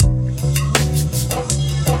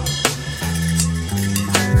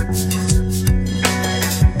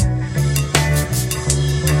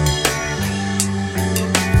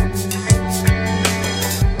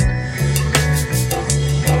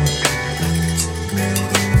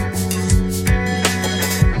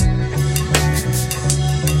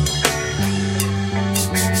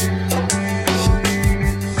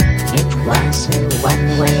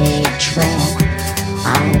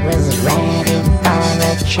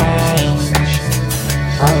change.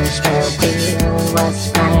 Oldsmobile was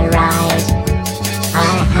my ride. I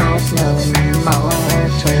had no more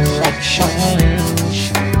to exchange.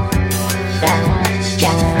 The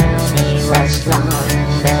journey was long,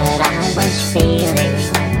 but I was feeling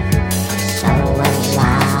so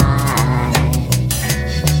alive.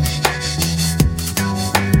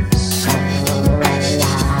 So alive.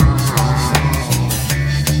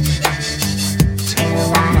 Till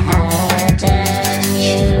I heard the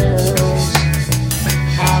news,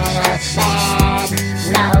 and I said,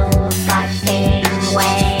 no fucking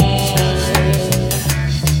way.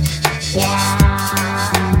 Yeah.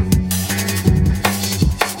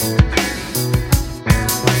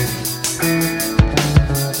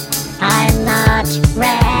 I'm not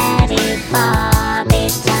ready for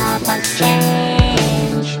this type of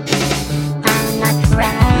change. I'm not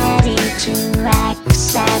ready to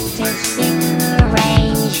accept this new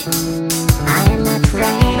range. I'm not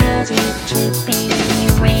ready to be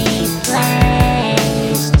replaced.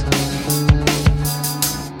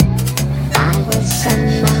 I was on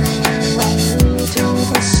my way to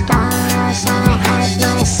the stars. I had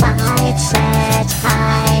my sights set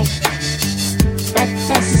high, but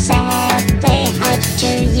they said they had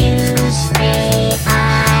to use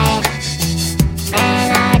AI, and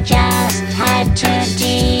I just had to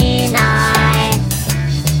deny.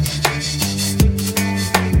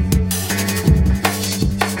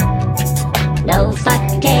 No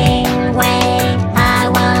fucking way, I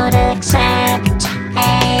won't accept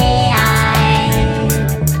AI.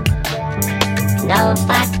 No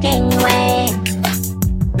fucking way,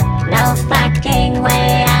 no fucking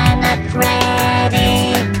way, I'm not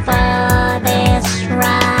ready for this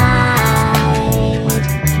ride.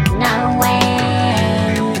 No way,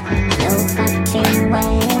 no fucking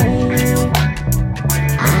way,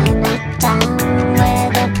 I'm not done with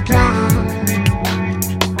the plan.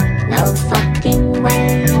 No fucking way,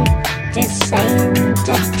 this ain't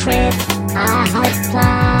the trip I had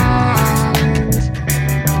planned.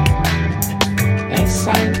 This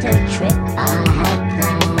ain't the trip I had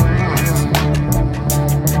planned.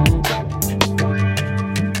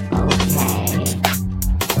 Okay.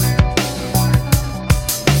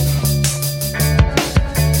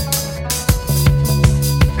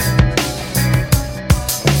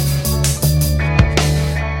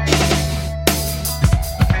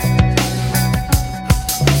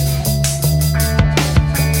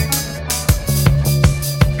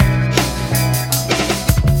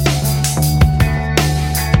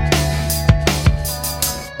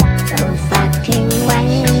 No fucking way,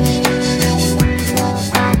 no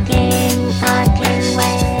fucking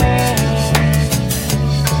way.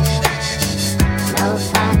 No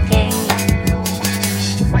fucking way, no fucking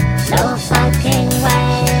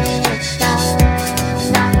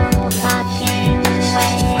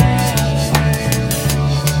way.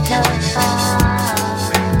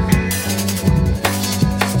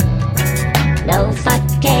 No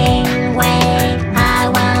fucking way, I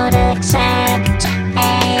won't accept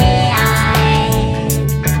AI.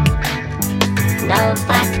 No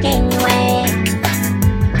fucking way,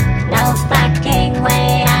 no fucking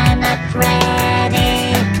way, I'm not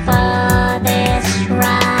ready for this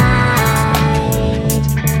ride.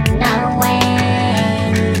 No way,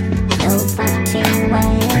 no fucking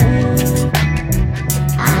way,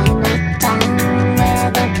 I'm not done with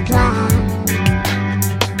the plan.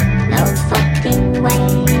 No fucking way,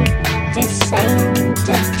 this ain't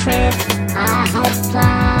the trip I had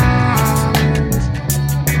planned.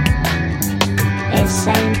 This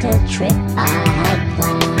ain't the trip I had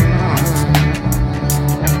planned.